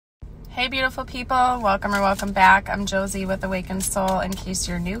Hey beautiful people, welcome or welcome back. I'm Josie with Awakened Soul. In case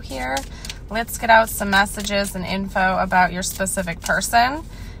you're new here, let's get out some messages and info about your specific person.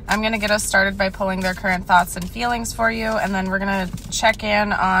 I'm going to get us started by pulling their current thoughts and feelings for you, and then we're going to check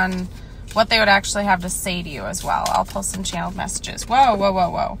in on what they would actually have to say to you as well. I'll pull some channeled messages.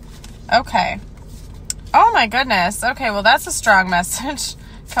 Whoa. Okay. Oh my goodness. Okay, well that's a strong message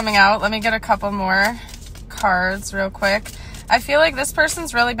coming out. Let me get a couple more cards real quick. I feel like this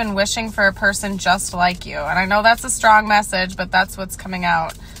person's really been wishing for a person just like you. And I know that's a strong message, but that's what's coming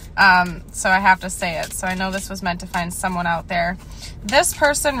out. So I have to say it. So I know this was meant to find someone out there. This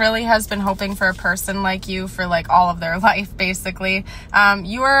person really has been hoping for a person like you for like all of their life, basically.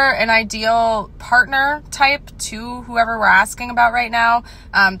 You are an ideal partner type to whoever we're asking about right now.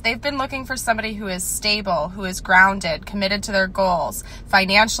 They've been looking for somebody who is stable, who is grounded, committed to their goals,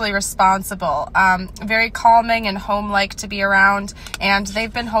 financially responsible, very calming and home-like to be around. And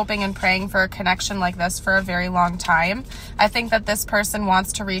they've been hoping and praying for a connection like this for a very long time. I think that this person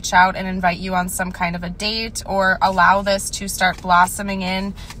wants to reach out and invite you on some kind of a date or allow this to start blossoming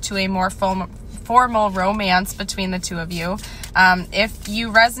in to a more formal romance between the two of you. If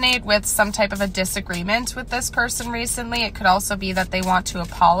you resonate with some type of a disagreement with this person recently, it could also be that they want to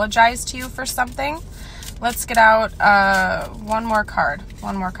apologize to you for something. Let's get out one more card.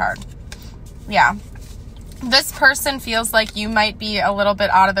 Yeah. This person feels like you might be a little bit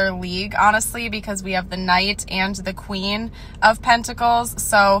out of their league, honestly, because we have the Knight and the Queen of Pentacles.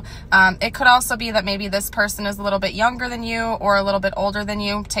 So it could also be that maybe this person is a little bit younger than you or a little bit older than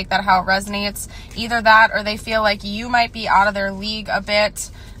you. Take that how it resonates. Either that or they feel like you might be out of their league a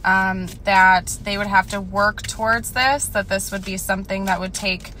bit, that they would have to work towards this, that this would be something that would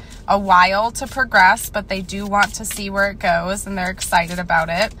take a while to progress, but they do want to see where it goes and they're excited about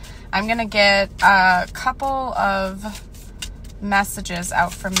it. I'm going to get a couple of messages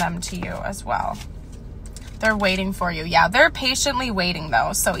out from them to you as well. They're waiting for you. Yeah, they're patiently waiting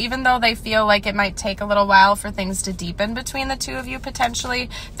though. So even though they feel like it might take a little while for things to deepen between the two of you potentially,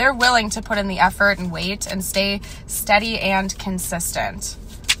 they're willing to put in the effort and wait and stay steady and consistent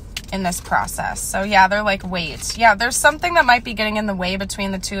in this process. So yeah, they're like, wait. Yeah, there's something that might be getting in the way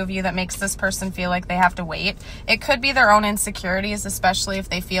between the two of you that makes this person feel like they have to wait. It could be their own insecurities, especially if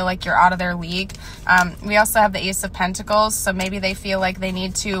they feel like you're out of their league. We also have the Ace of Pentacles, so maybe they feel like they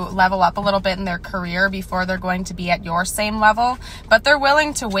need to level up a little bit in their career before they're going to be at your same level, but they're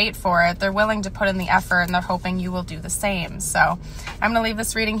willing to wait for it. They're willing to put in the effort and they're hoping you will do the same. So I'm going to leave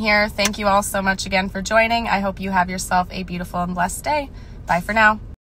this reading here. Thank you all so much again for joining. I hope you have yourself a beautiful and blessed day. Bye for now.